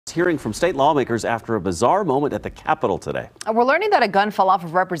hearing from state lawmakers after a bizarre moment at the Capitol today. We're learning that a gun fell off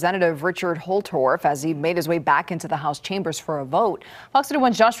of Representative Richard Holtorf as he made his way back into the House chambers for a vote.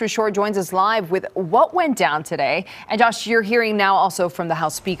 FOX31's Joshua Short joins us live with what went down today. And Josh, you're hearing now also from the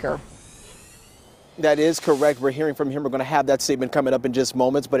House Speaker. That is correct. We're hearing from him. We're going to have that statement coming up in just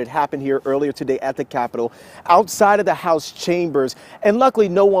moments, but it happened here earlier today at the Capitol, outside of the House chambers. And luckily,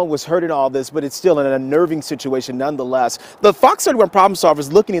 no one was hurt in all this, but it's still an unnerving situation nonetheless. The FOX31 problem solver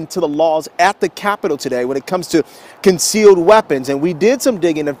is looking into the laws at the Capitol today when it comes to concealed weapons. And we did some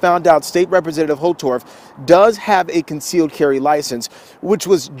digging and found out State Representative Holtorf does have a concealed carry license, which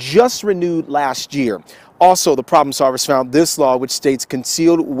was just renewed last year. Also, the problem solvers found this law, which states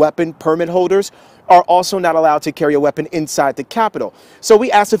concealed weapon permit holders are also not allowed to carry a weapon inside the Capitol. So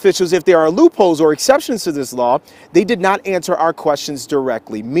we asked officials if there are loopholes or exceptions to this law. They did not answer our questions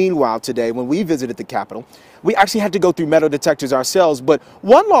directly. Meanwhile, today, when we visited the Capitol, we actually had to go through metal detectors ourselves. But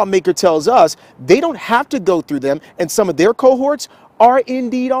one lawmaker tells us they don't have to go through them, and some of their cohorts are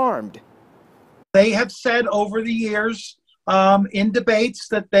indeed armed. They have said over the years in debates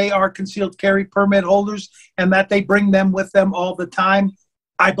that they are concealed carry permit holders and that they bring them with them all the time.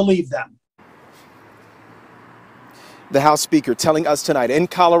 I believe them. The House Speaker telling us tonight in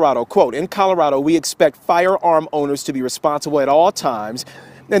Colorado, quote, in Colorado, we expect firearm owners to be responsible at all times.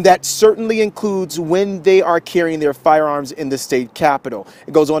 And that certainly includes when they are carrying their firearms in the state capitol.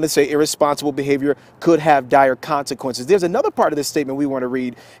 It goes on to say irresponsible behavior could have dire consequences. There's another part of this statement we want to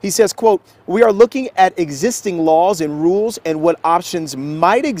read. He says, quote, we are looking at existing laws and rules and what options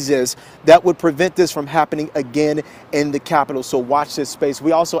might exist that would prevent this from happening again in the Capitol. So watch this space.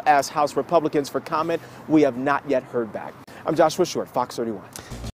 We also asked House Republicans for comment. We have not yet heard back. I'm Joshua Short, Fox 31.